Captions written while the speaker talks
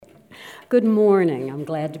Good morning. I'm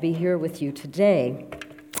glad to be here with you today.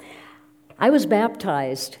 I was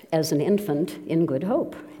baptized as an infant in Good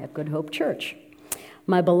Hope, at Good Hope Church.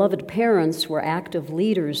 My beloved parents were active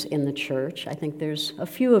leaders in the church. I think there's a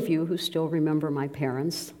few of you who still remember my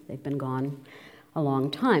parents. They've been gone a long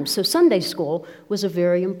time. So Sunday school was a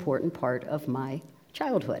very important part of my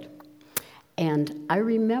childhood. And I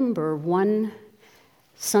remember one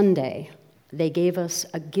Sunday, they gave us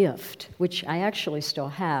a gift, which I actually still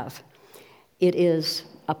have. It is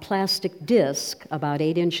a plastic disc about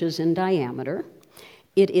 8 inches in diameter.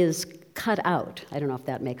 It is cut out. I don't know if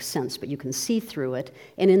that makes sense, but you can see through it.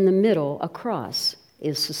 And in the middle, a cross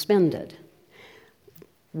is suspended.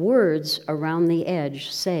 Words around the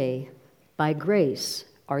edge say, "By grace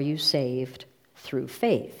are you saved through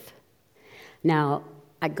faith." Now,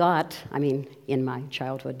 in my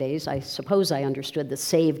childhood days, I suppose I understood that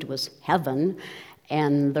saved was heaven,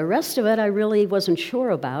 and the rest of it I really wasn't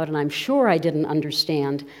sure about, and I'm sure I didn't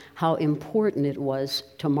understand how important it was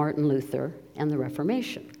to Martin Luther and the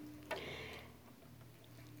Reformation.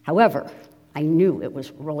 However, I knew it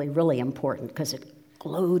was really, really important because it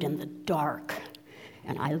glowed in the dark,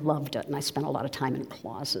 and I loved it, and I spent a lot of time in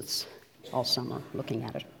closets all summer looking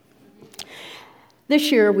at it.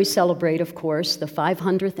 This year we celebrate, of course, the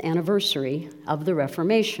 500th anniversary of the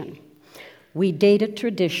Reformation. We date it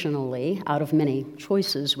traditionally, out of many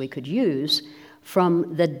choices we could use,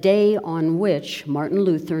 from the day on which Martin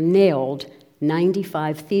Luther nailed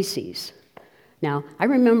 95 theses. Now, I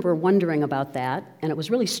remember wondering about that, and it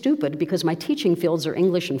was really stupid because my teaching fields are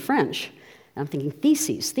English and French. And I'm thinking,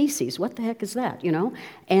 theses, what the heck is that,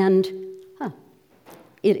 And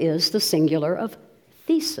it is the singular of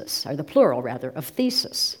thesis, or the plural, rather, of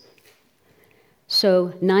thesis.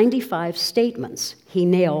 So 95 statements he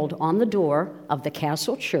nailed on the door of the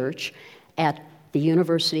Castle Church at the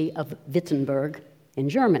University of Wittenberg in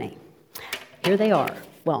Germany. Here they are.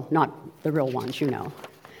 Well, not the real ones,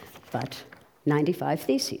 but 95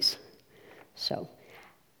 theses. So,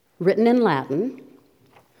 written in Latin,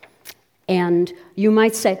 and you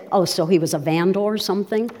might say, so he was a vandal or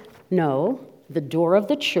something? No, the door of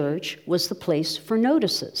the church was the place for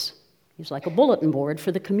notices. He was like a bulletin board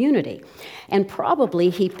for the community. And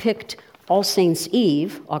probably he picked All Saints'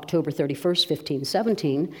 Eve, October 31st,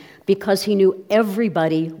 1517, because he knew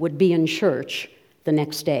everybody would be in church the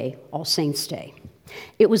next day, All Saints' Day.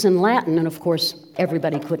 It was in Latin, and of course,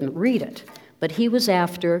 everybody couldn't read it. But he was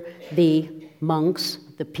after the monks,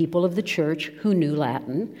 the people of the church who knew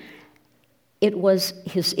Latin. It was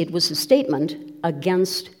a statement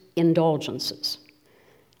against indulgences.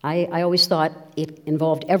 I always thought it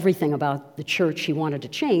involved everything about the church he wanted to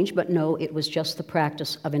change, but no, it was just the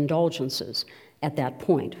practice of indulgences at that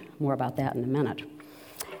point. More about that in a minute.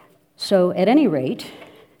 So at any rate,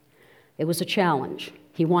 it was a challenge.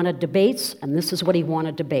 He wanted debates, and this is what he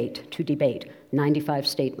wanted to debate, 95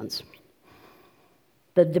 statements.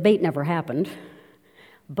 The debate never happened,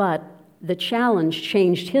 but the challenge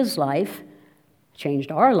changed his life,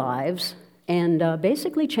 changed our lives, and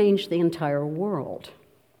basically changed the entire world.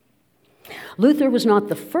 Luther was not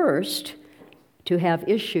the first to have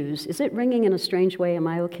issues. Is it ringing in a strange way? Am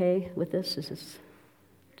I okay with this?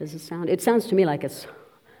 Does it sound? It sounds to me like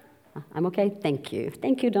I'm okay? Thank you.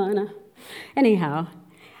 Thank you, Donna. Anyhow,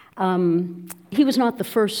 he was not the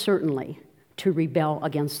first, certainly, to rebel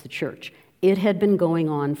against the church. It had been going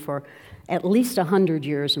on for at least 100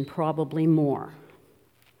 years and probably more.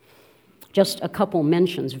 Just a couple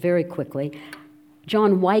mentions very quickly.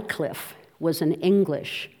 John Wycliffe was an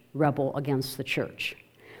English rebel against the church.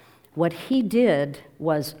 What he did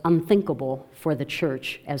was unthinkable for the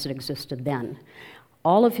church as it existed then.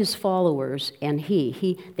 All of his followers and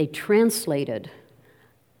they translated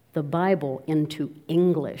the Bible into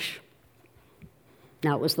English.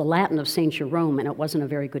 Now, it was the Latin of St. Jerome, and it wasn't a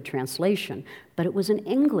very good translation, but it was in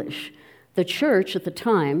English. The church at the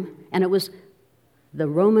time, and it was the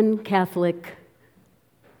Roman Catholic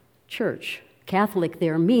Church. Catholic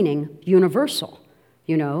there meaning universal.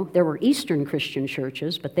 There were Eastern Christian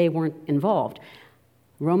churches, but they weren't involved.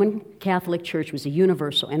 Roman Catholic Church was a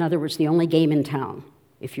universal. In other words, the only game in town,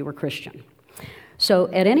 if you were Christian.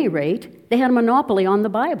 So at any rate, they had a monopoly on the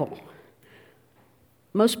Bible.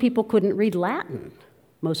 Most people couldn't read Latin.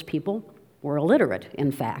 Most people were illiterate,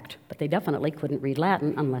 in fact, but they definitely couldn't read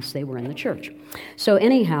Latin unless they were in the church. So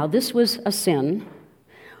anyhow, this was a sin.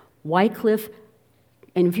 Wycliffe,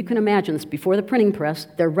 and if you can imagine this, before the printing press,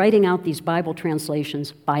 they're writing out these Bible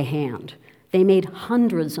translations by hand. They made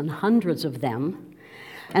hundreds and hundreds of them,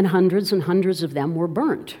 and hundreds of them were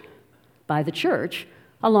burnt by the church,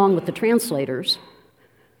 along with the translators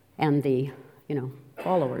and the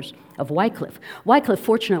followers of Wycliffe. Wycliffe,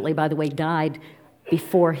 fortunately, by the way, died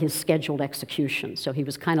before his scheduled execution, so he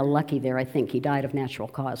was kind of lucky there, I think. He died of natural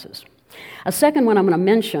causes. A second one I'm going to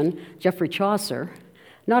mention, Geoffrey Chaucer,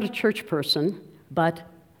 not a church person, but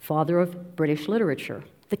father of British literature.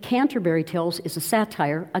 The Canterbury Tales is a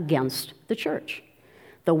satire against the church.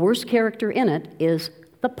 The worst character in it is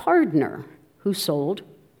the pardoner who sold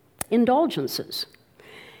indulgences.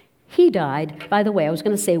 He died, by the way, I was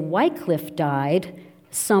going to say Wycliffe died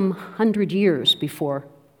some 100 years before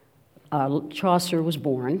Chaucer was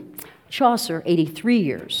born. Chaucer, 83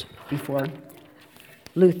 years before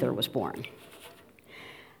Luther was born.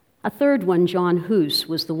 A third one, John Hus,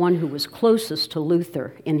 was the one who was closest to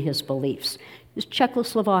Luther in his beliefs. He was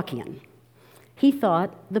Czechoslovakian. He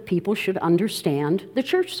thought the people should understand the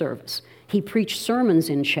church service. He preached sermons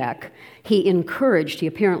in Czech. He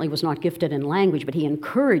apparently was not gifted in language, but he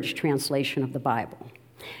encouraged translation of the Bible.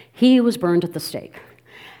 He was burned at the stake.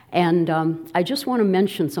 And I just want to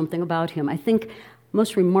mention something about him. I think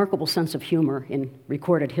most remarkable sense of humor in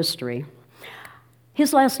recorded history.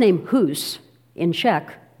 His last name, Hus, in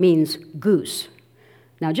Czech, means goose.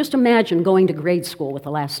 Now, just imagine going to grade school with a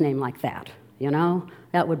last name like that, you know?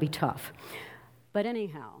 That would be tough. But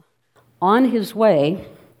anyhow, on his way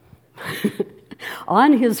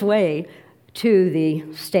to the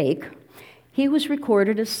stake, he was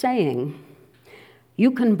recorded as saying,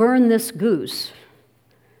 "You can burn this goose,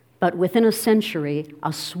 but within a century,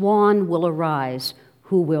 a swan will arise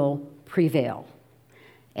who will prevail."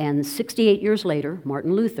 And 68 years later,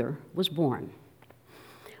 Martin Luther was born.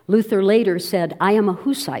 Luther later said, "I am a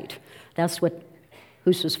Hussite." That's what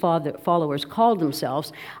Hus's followers called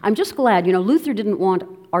themselves. I'm just glad, Luther didn't want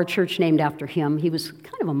our church named after him. He was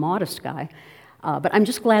kind of a modest guy. But I'm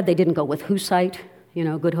just glad they didn't go with Hussite,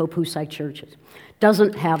 Good Hope Hussite churches.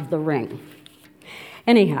 Doesn't have the ring.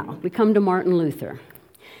 Anyhow, we come to Martin Luther.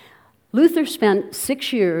 Luther spent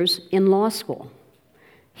 6 years in law school.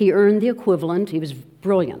 He earned the equivalent, he was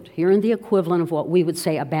brilliant, he earned the equivalent of what we would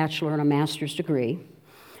say a bachelor and a master's degree.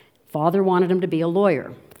 Father wanted him to be a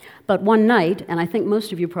lawyer. But one night, and I think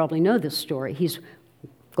most of you probably know this story, he's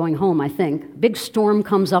going home, I think. Big storm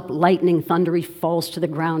comes up, lightning, thunder, he falls to the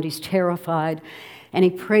ground, he's terrified, and he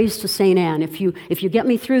prays to St. Anne, if you get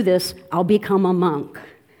me through this, I'll become a monk.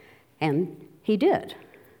 And he did.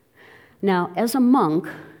 Now, as a monk,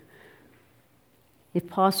 if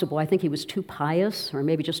possible, I think he was too pious or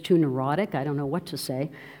maybe just too neurotic, I don't know what to say.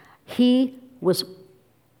 He was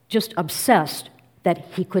just obsessed that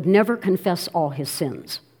he could never confess all his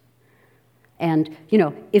sins. And,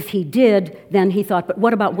 if he did, then he thought, but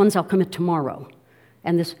what about ones I'll commit tomorrow?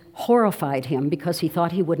 And this horrified him because he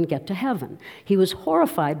thought he wouldn't get to heaven. He was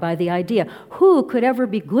horrified by the idea, who could ever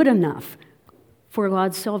be good enough for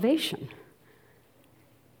God's salvation?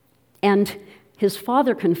 And his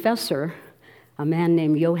father confessor, a man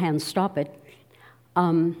named Johann Stoppet,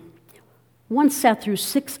 once sat through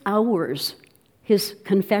 6 hours. His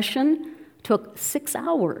confession took 6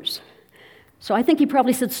 hours. So I think he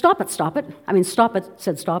probably said, stop it. Stoppet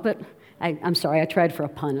said, stop it. I'm sorry, I tried for a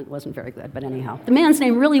pun. It wasn't very good, but anyhow. The man's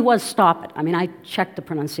name really was Stoppet. I checked the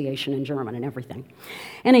pronunciation in German and everything.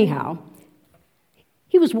 Anyhow,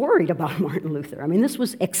 he was worried about Martin Luther. This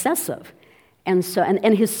was excessive. And so,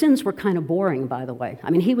 and his sins were kind of boring, by the way.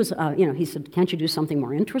 He was, he said, can't you do something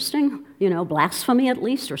more interesting? Blasphemy at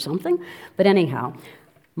least or something? But anyhow,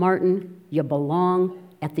 Martin, you belong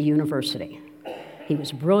at the university. He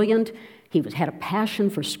was brilliant. He had a passion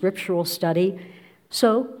for scriptural study.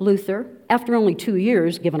 So Luther, after only 2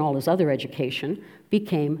 years, given all his other education,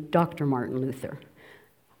 became Dr. Martin Luther,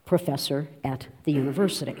 professor at the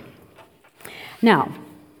university. Now,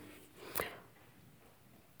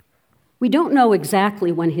 we don't know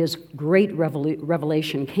exactly when his great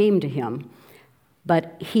revelation came to him,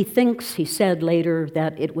 but he said later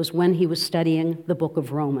that it was when he was studying the book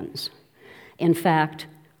of Romans. In fact,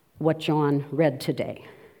 what John read today.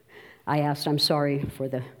 I'm sorry for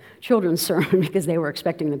the children's sermon because they were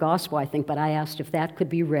expecting the gospel, I think, but I asked if that could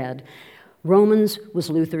be read. Romans was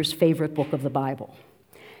Luther's favorite book of the Bible.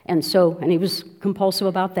 And he was compulsive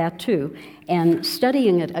about that too. And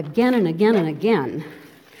studying it again and again and again,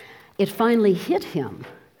 it finally hit him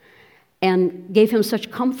and gave him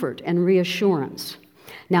such comfort and reassurance.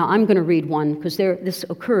 Now, I'm going to read one because this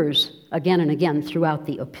occurs again and again throughout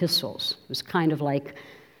the epistles. It was kind of like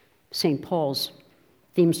St. Paul's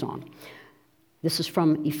theme song. This is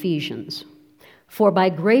from Ephesians. "For by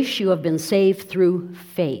grace you have been saved through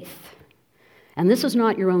faith. And this is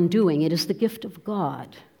not your own doing, it is the gift of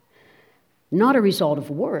God, not a result of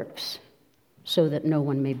works, so that no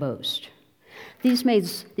one may boast." These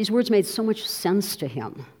words made so much sense to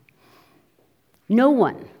him. No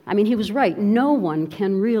one, I mean, he was right, no one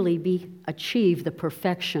can really achieve the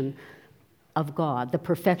perfection of God, the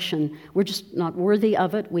perfection. We're just not worthy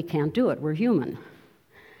of it. We can't do it. We're human.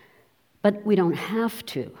 But we don't have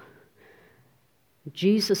to.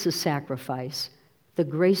 Jesus' sacrifice, the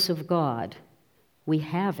grace of God, we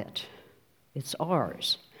have it. It's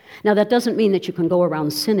ours. Now, that doesn't mean that you can go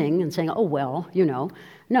around sinning and saying, oh, well,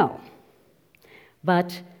 no.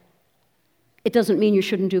 But it doesn't mean you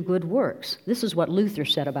shouldn't do good works. This is what Luther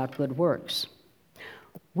said about good works.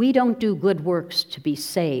 We don't do good works to be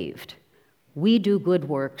saved. We do good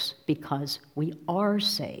works because we are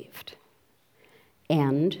saved.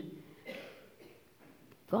 And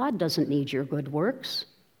God doesn't need your good works.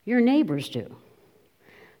 Your neighbors do.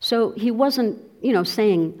 So he wasn't,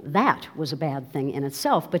 saying that was a bad thing in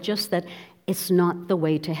itself, but just that it's not the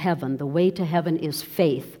way to heaven. The way to heaven is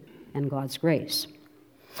faith and God's grace.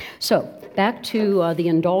 So, back to the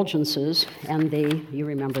indulgences and you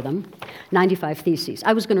remember them, 95 Theses.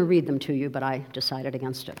 I was going to read them to you, but I decided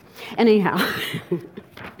against it. Anyhow,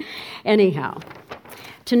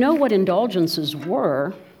 to know what indulgences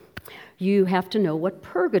were, you have to know what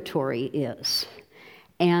purgatory is.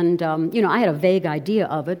 And, I had a vague idea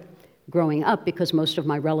of it growing up because most of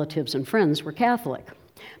my relatives and friends were Catholic.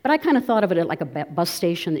 But I kind of thought of it like a bus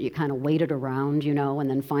station that you kind of waited around, and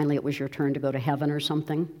then finally it was your turn to go to heaven or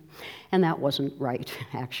something. And that wasn't right,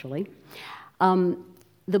 actually.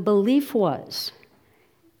 The belief was,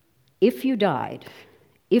 if you died,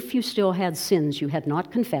 if you still had sins you had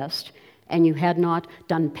not confessed and you had not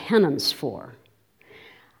done penance for,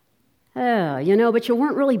 but you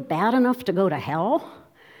weren't really bad enough to go to hell.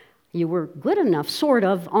 You were good enough, sort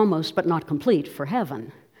of, almost, but not complete, for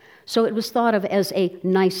heaven. So it was thought of as a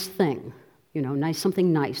nice thing,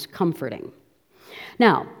 something nice, comforting.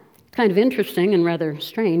 Now, kind of interesting and rather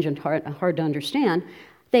strange and hard to understand,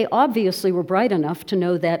 they obviously were bright enough to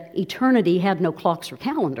know that eternity had no clocks or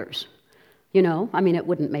calendars. It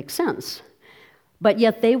wouldn't make sense. But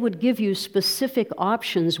yet they would give you specific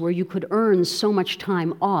options where you could earn so much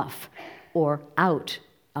time off or out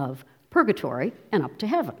of purgatory and up to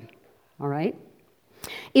heaven, all right?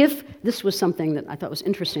 If this was something that I thought was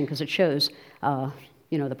interesting because it shows,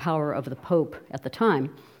 the power of the Pope at the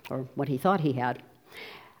time, or what he thought he had.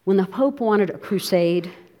 When the Pope wanted a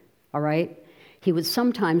crusade, all right, he would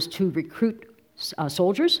sometimes, to recruit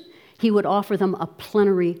soldiers, he would offer them a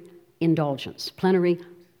plenary indulgence, plenary,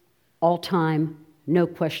 all-time, no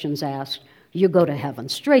questions asked. You go to heaven,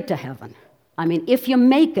 straight to heaven. If you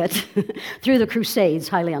make it through the crusades,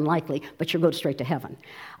 highly unlikely, but you'll go straight to heaven.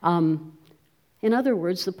 In other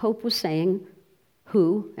words, the Pope was saying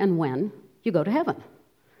who and when you go to heaven.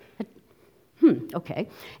 Okay.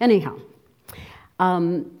 Anyhow,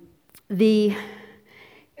 the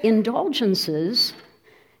indulgences,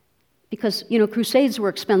 because, crusades were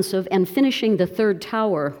expensive, and finishing the third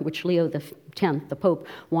tower, which Leo X, the Pope,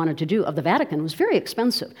 wanted to do of the Vatican, was very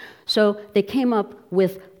expensive. So they came up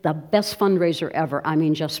with the best fundraiser ever.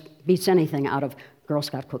 Just beats anything out of Girl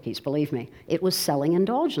Scout cookies, believe me. It was selling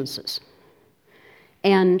indulgences.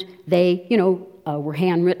 And they, were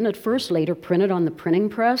handwritten at first, later printed on the printing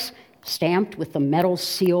press, stamped with the metal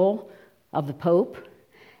seal of the Pope,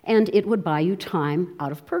 and it would buy you time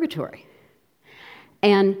out of purgatory.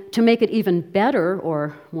 And to make it even better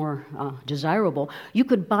or more desirable, you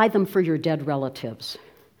could buy them for your dead relatives.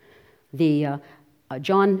 The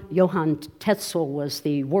John Johann Tetzel was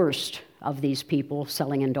the worst of these people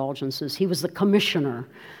selling indulgences. He was the commissioner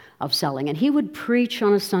of selling, and he would preach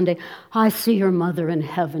on a Sunday, I see your mother in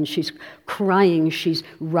heaven, she's crying, she's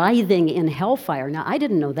writhing in hellfire. Now, I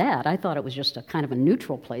didn't know that. I thought it was just a kind of a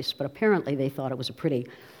neutral place, but apparently they thought it was a pretty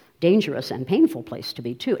dangerous and painful place to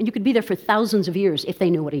be, too. And you could be there for thousands of years if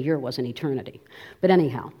they knew what a year was in eternity. But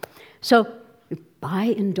anyhow, so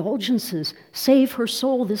buy indulgences, save her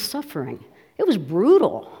soul this suffering. It was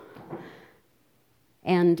brutal.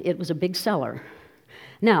 And it was a big seller.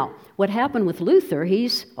 Now, what happened with Luther, he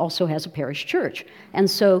also has a parish church. And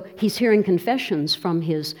so he's hearing confessions from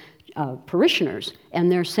his parishioners,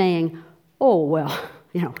 and they're saying, oh, well,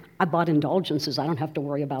 I bought indulgences, I don't have to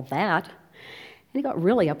worry about that. And he got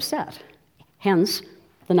really upset, hence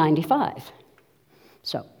the 95.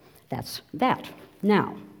 So that's that.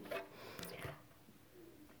 Now,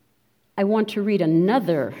 I want to read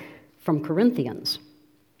another from Corinthians.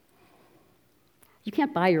 You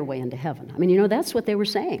can't buy your way into heaven. That's what they were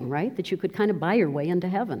saying, right? That you could kind of buy your way into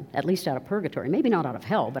heaven, at least out of purgatory. Maybe not out of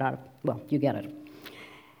hell, but out of, you get it.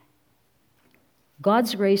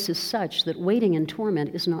 God's grace is such that waiting in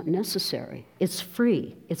torment is not necessary. It's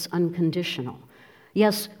free. It's unconditional.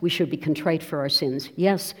 Yes, we should be contrite for our sins.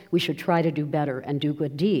 Yes, we should try to do better and do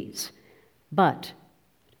good deeds. but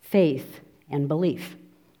faith and belief.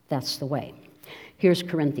 That's the way. Here's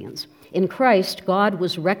Corinthians. In Christ, God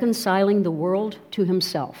was reconciling the world to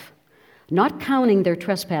himself, not counting their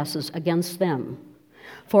trespasses against them.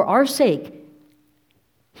 For our sake,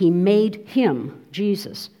 he made him,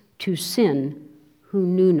 Jesus, to sin who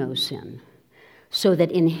knew no sin, so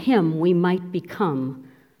that in him we might become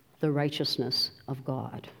the righteousness of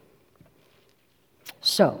God.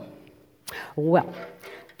 So, well,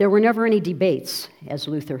 there were never any debates, as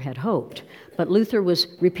Luther had hoped, but Luther was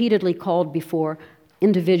repeatedly called before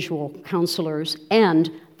individual counselors and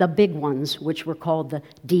the big ones, which were called the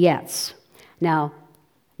Diets. Now,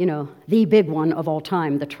 the big one of all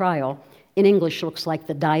time, the trial, in English looks like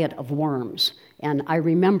the diet of worms. And I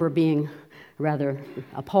remember being rather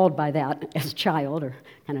appalled by that as a child, or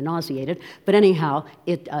kind of nauseated. But anyhow,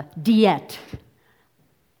 Diet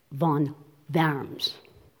von Worms,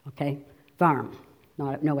 okay? Worm,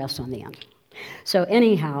 no S on the end. So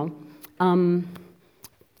anyhow,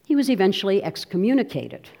 he was eventually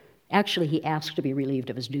excommunicated. Actually, he asked to be relieved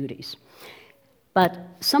of his duties. But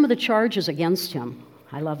some of the charges against him,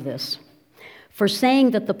 I love this, for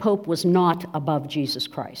saying that the Pope was not above Jesus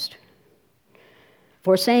Christ,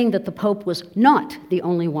 for saying that the Pope was not the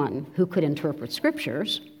only one who could interpret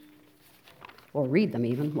scriptures, or read them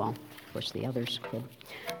even, well, of course the others could,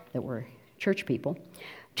 that were church people,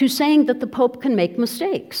 to saying that the Pope can make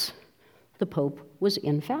mistakes. The Pope was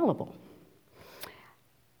infallible.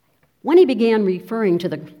 When he began referring to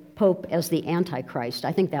the Pope as the Antichrist,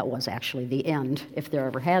 I think that was actually the end, if there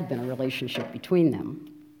ever had been a relationship between them.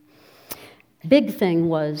 Big thing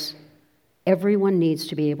was everyone needs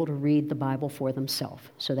to be able to read the Bible for themselves.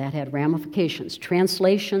 So that had ramifications,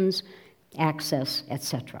 translations, access,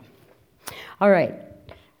 etc. All right,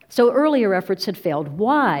 so earlier efforts had failed.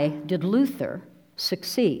 Why did Luther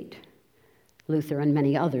succeed? Luther and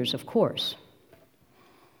many others, of course.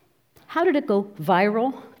 How did it go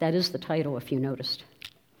viral? That is the title, if you noticed.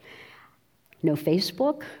 No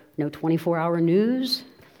Facebook, no 24-hour news,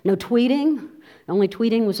 no tweeting. The only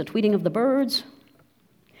tweeting was the tweeting of the birds.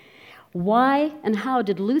 Why and how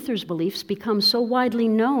did Luther's beliefs become so widely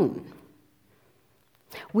known?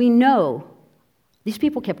 We know these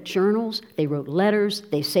people kept journals, they wrote letters,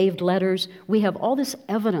 they saved letters. We have all this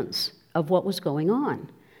evidence of what was going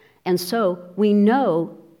on. And so we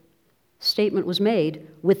know statement was made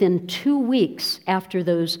within 2 weeks after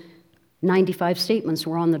those 95 statements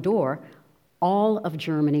were on the door. All of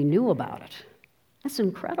Germany knew about it. That's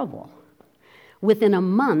incredible. Within a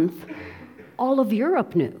month, all of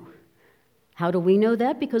Europe knew. How do we know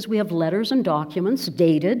that? Because we have letters and documents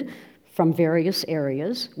dated from various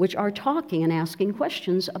areas which are talking and asking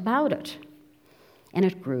questions about it. And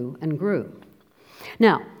it grew and grew.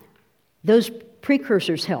 Now, those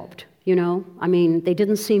precursors helped, they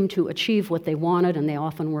didn't seem to achieve what they wanted, and they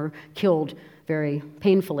often were killed very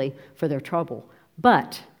painfully for their trouble.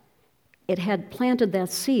 But it had planted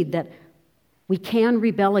that seed that we can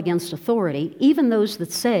rebel against authority, even those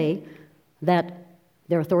that say that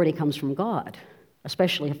their authority comes from God,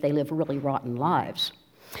 especially if they live really rotten lives.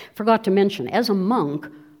 Forgot to mention, as a monk,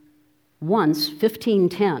 once,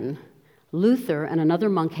 1510, Luther and another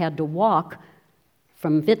monk had to walk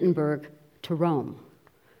from Wittenberg to Rome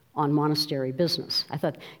on monastery business. I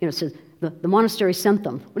thought, it says the monastery sent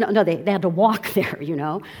them. No, they had to walk there,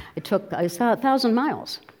 It took 1,000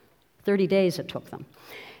 miles. 30 days it took them.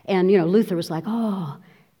 And, Luther was like, oh,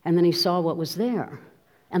 and then he saw what was there.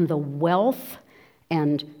 And the wealth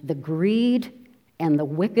and the greed and the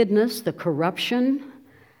wickedness, the corruption.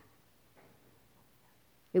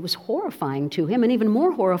 It was horrifying to him, and even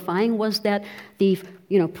more horrifying was that the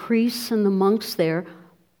priests and the monks there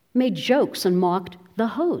made jokes and mocked the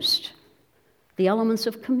host, the elements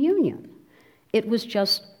of communion. It was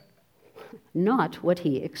just not what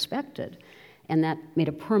he expected, and that made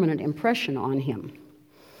a permanent impression on him.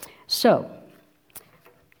 So,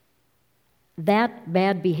 that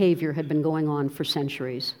bad behavior had been going on for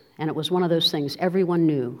centuries, and it was one of those things everyone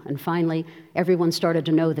knew, and finally everyone started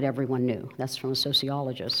to know that everyone knew. That's from a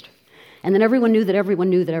sociologist. And then everyone knew that everyone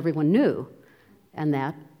knew that everyone knew, and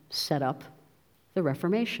that set up the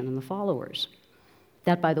Reformation and the followers.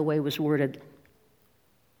 That, by the way, was worded,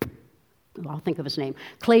 I'll think of his name.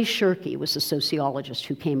 Clay Shirky was the sociologist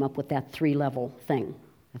who came up with that 3-level thing.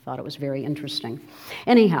 I thought it was very interesting.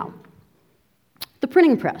 Anyhow, the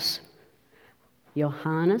printing press.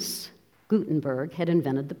 Johannes Gutenberg had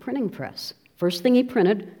invented the printing press. First thing he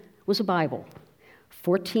printed was a Bible.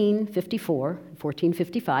 1454,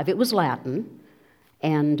 1455. It was Latin,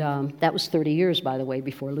 and that was 30 years, by the way,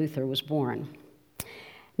 before Luther was born.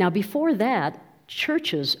 Now, before that,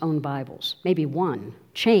 churches owned Bibles, maybe one,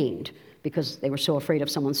 chained because they were so afraid of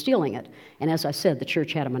someone stealing it. And as I said, the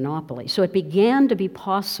church had a monopoly. So it began to be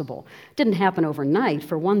possible. It didn't happen overnight.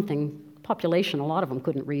 For one thing, population, a lot of them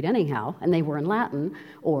couldn't read anyhow, and they were in Latin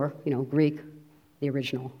or, Greek, the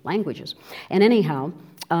original languages. And anyhow,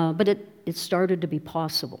 but it started to be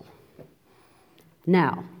possible.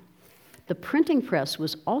 Now, the printing press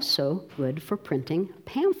was also good for printing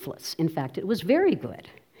pamphlets. In fact, it was very good.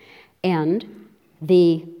 And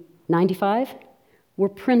the 95 were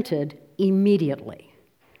printed immediately.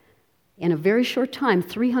 In a very short time,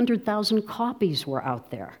 300,000 copies were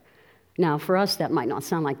out there. Now, for us, that might not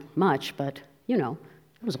sound like much, but, it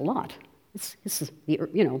was a lot. It's the,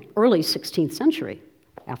 early 16th century,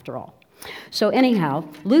 after all. So anyhow,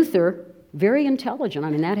 Luther, very intelligent. I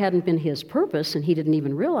mean, that hadn't been his purpose, and he didn't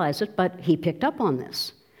even realize it, but he picked up on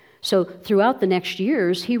this. So throughout the next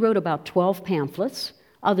years, he wrote about 12 pamphlets.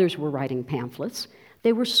 Others were writing pamphlets.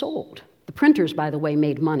 They were sold. The printers, by the way,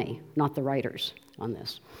 made money, not the writers on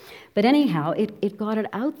this. But anyhow, it got it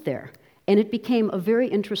out there, and it became a very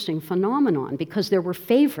interesting phenomenon because there were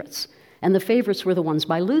favorites, and the favorites were the ones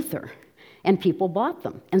by Luther, and people bought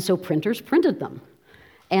them, and so printers printed them.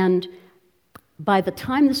 And by the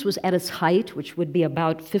time this was at its height, which would be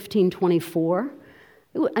about 1524,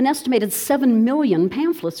 an estimated 7 million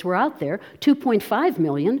pamphlets were out there, 2.5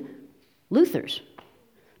 million Luthers.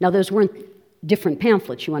 Now, those weren't different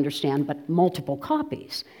pamphlets, you understand, but multiple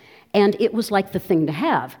copies. And it was like the thing to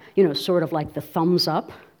have, sort of like the thumbs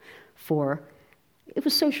up it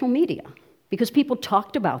was social media, because people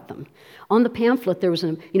talked about them. On the pamphlet, there was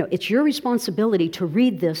it's your responsibility to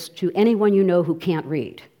read this to anyone you know who can't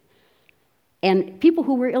read. And people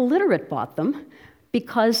who were illiterate bought them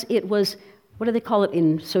because it was, what do they call it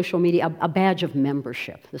in social media? A badge of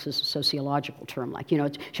membership. This is a sociological term, like,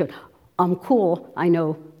 it showed, I'm cool, I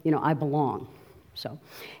know, I belong. So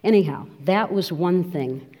anyhow, that was one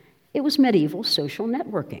thing. It was medieval social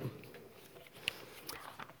networking.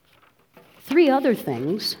 3 other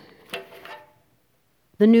things.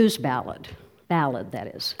 The news ballad that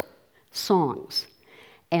is, songs.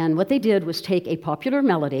 And what they did was take a popular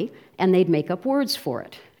melody and they'd make up words for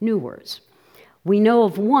it, new words. We know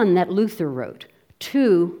of one that Luther wrote.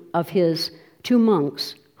 2 of his 2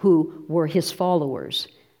 monks who were his followers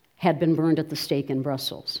had been burned at the stake in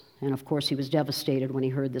Brussels. And of course, he was devastated when he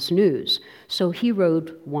heard this news. So he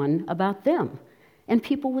wrote one about them. And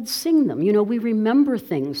people would sing them. We remember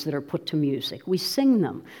things that are put to music. We sing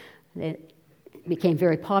them. It became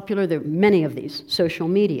very popular. There are many of these, social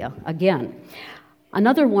media, again.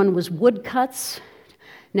 Another one was woodcuts.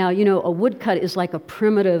 Now, a woodcut is like a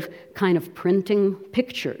primitive kind of printing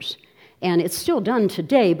pictures. And it's still done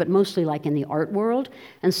today, but mostly like in the art world.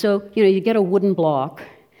 And so, you get a wooden block,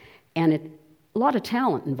 and a lot of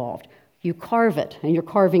talent involved. You carve it, and you're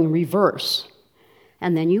carving reverse.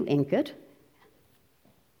 And then you ink it,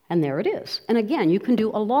 and there it is. And again, you can do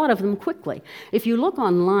a lot of them quickly. If you look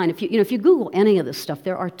online, if you Google any of this stuff,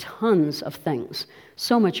 there are tons of things.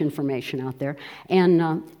 So much information out there.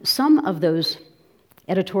 And some of those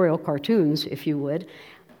editorial cartoons, if you would,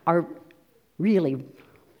 are really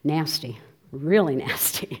nasty,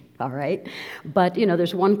 all right? But,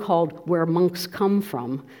 there's one called Where Monks Come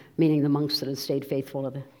From, meaning the monks that had stayed faithful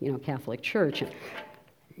to the, Catholic Church.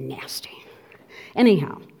 Nasty.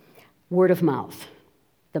 Anyhow, word of mouth.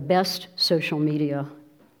 The best social media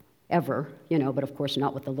ever, but of course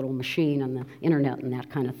not with the little machine and the internet and that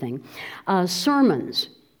kind of thing. Sermons.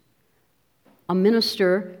 A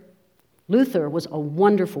minister, Luther was a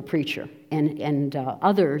wonderful preacher, and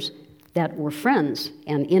others that were friends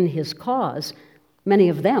and in his cause, many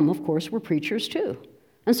of them, of course, were preachers too.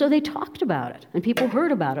 And so they talked about it, and people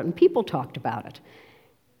heard about it, and people talked about it.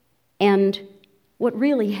 And what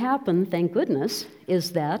really happened, thank goodness,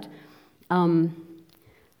 is that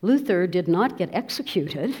Luther did not get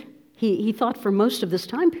executed. He thought for most of this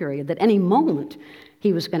time period that any moment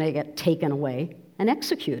he was going to get taken away and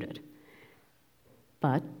executed.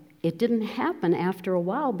 But it didn't happen after a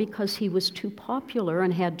while because he was too popular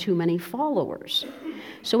and had too many followers.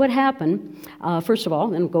 So what happened, first of all,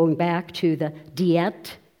 then going back to the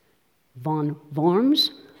Diet von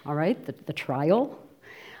Worms, all right, the trial.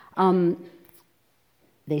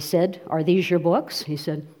 They said, "Are these your books?" He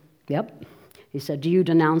said, "Yep." He said, "Do you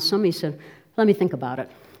denounce them?" He said, "Let me think about it."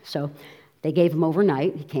 So they gave him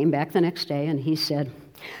overnight. He came back the next day and he said,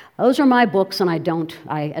 "Those are my books, and I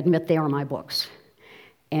admit they are my books."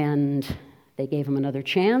 And they gave him another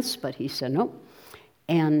chance, but he said, "Nope."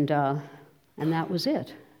 And that was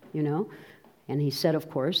it, And he said, of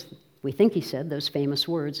course, we think he said those famous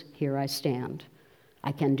words, "Here I stand.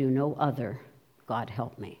 I can do no other. God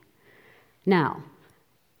help me." Now,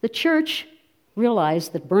 the church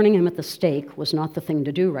realized that burning him at the stake was not the thing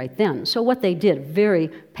to do right then. So what they did, very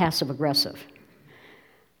passive-aggressive,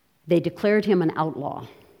 they declared him an outlaw,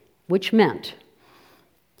 which meant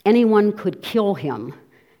anyone could kill him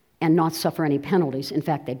and not suffer any penalties. In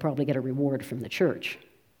fact, they'd probably get a reward from the church.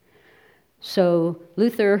 So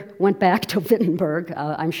Luther went back to Wittenberg,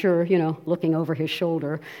 I'm sure, looking over his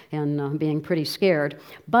shoulder and being pretty scared.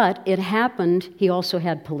 But it happened, he also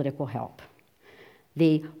had political help.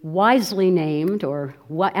 The wisely named, or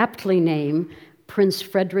aptly named, Prince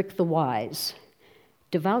Frederick the Wise,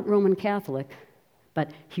 devout Roman Catholic, but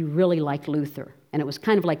he really liked Luther. And it was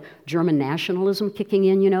kind of like German nationalism kicking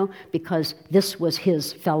in, because this was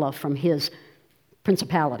his fella from his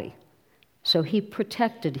principality. So he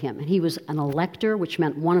protected him, and he was an elector, which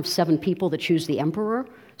meant one of 7 people that choose the emperor,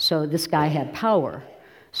 so this guy had power.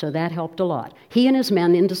 So that helped a lot. He and his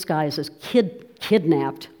men in disguises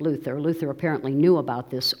kidnapped Luther. Luther apparently knew about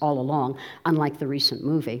this all along, unlike the recent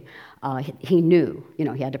movie. He knew, he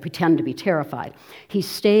had to pretend to be terrified. He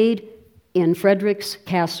stayed in Frederick's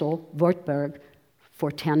castle, Wartburg, for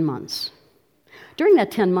 10 months. During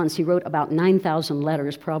that 10 months, he wrote about 9,000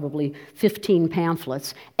 letters, probably 15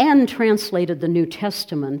 pamphlets, and translated the New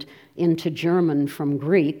Testament into German from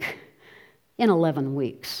Greek in 11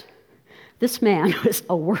 weeks. This man was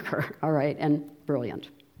a worker, all right, and brilliant.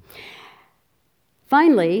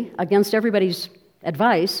 Finally, against everybody's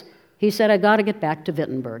advice, he said, I got to get back to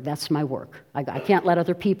Wittenberg. That's my work. I can't let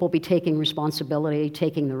other people be taking responsibility,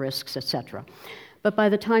 taking the risks, etc. But by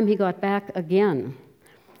the time he got back again,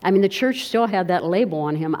 the church still had that label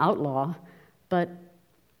on him, outlaw, but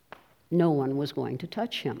no one was going to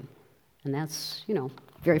touch him. And that's,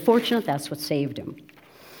 very fortunate. That's what saved him.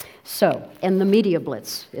 So, and the media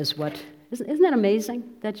blitz is what, isn't that amazing?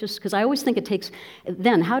 That just, because I always think it takes,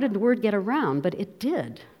 then, how did the word get around? But it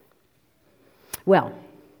did. Well,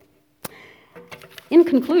 in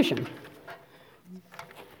conclusion,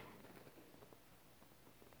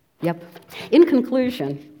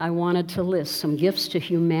 I wanted to list some gifts to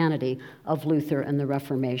humanity of Luther and the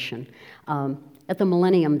Reformation. At the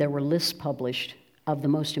millennium, there were lists published of the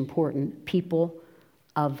most important people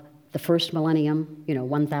of the first millennium,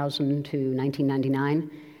 1000 to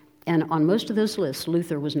 1999. And on most of those lists,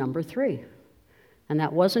 Luther was number 3. And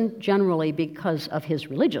that wasn't generally because of his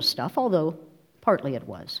religious stuff, although partly it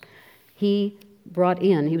was. He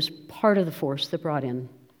was part of the force that brought in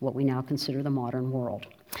what we now consider the modern world.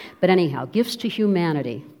 But anyhow, gifts to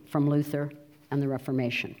humanity from Luther and the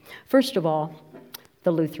Reformation. First of all,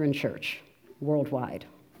 the Lutheran Church worldwide.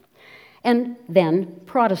 And then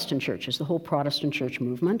Protestant churches, the whole Protestant church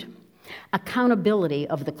movement. Accountability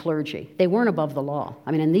of the clergy. They weren't above the law.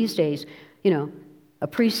 In these days, a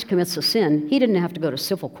priest commits a sin, he didn't have to go to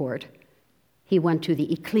civil court. He went to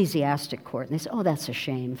the ecclesiastic court, and they said, oh, that's a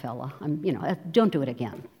shame, fella. Don't do it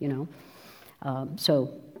again,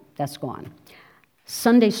 So that's gone.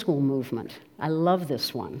 Sunday school movement. I love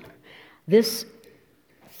this one. This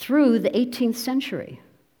through the 18th century,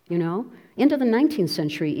 into the 19th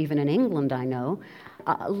century, even in England, I know,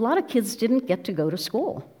 a lot of kids didn't get to go to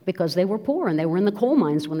school because they were poor and they were in the coal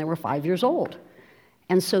mines when they were 5 years old.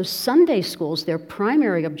 And so Sunday schools, their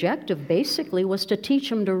primary objective basically was to teach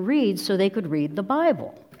them to read so they could read the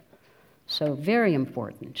Bible. So very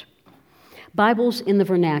important. Bibles in the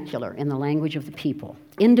vernacular, in the language of the people.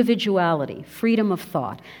 Individuality, freedom of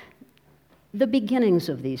thought. The beginnings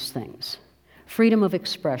of these things. Freedom of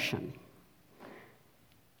expression.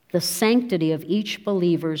 The sanctity of each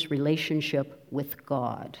believer's relationship with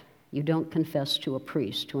God. You don't confess to a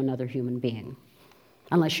priest, to another human being,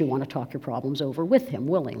 unless you want to talk your problems over with him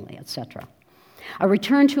willingly, etc. A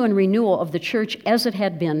return to and renewal of the church as it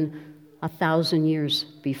had been 1,000 years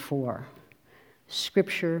before.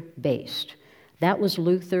 Scripture-based. That was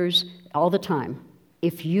Luther's all the time.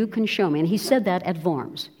 If you can show me, and he said that at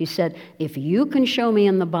Worms, he said, if you can show me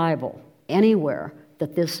in the Bible anywhere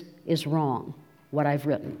that this is wrong, what I've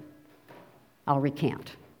written, I'll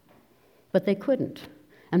recant. But they couldn't.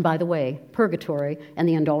 And by the way, purgatory and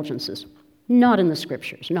the indulgences, not in the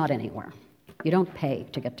Scriptures, not anywhere. You don't pay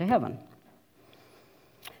to get to heaven.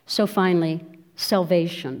 So finally,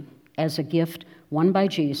 salvation as a gift won by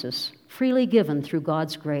Jesus, freely given through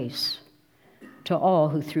God's grace to all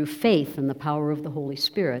who through faith and the power of the Holy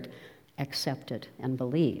Spirit accept it and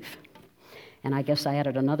believe. And I guess I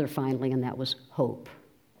added another finally, and that was hope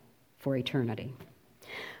for eternity.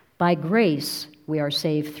 By grace, we are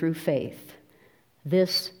saved through faith.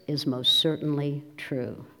 This is most certainly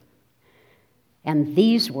true. And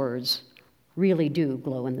these words really do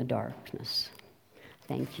glow in the darkness.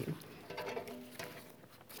 Thank you.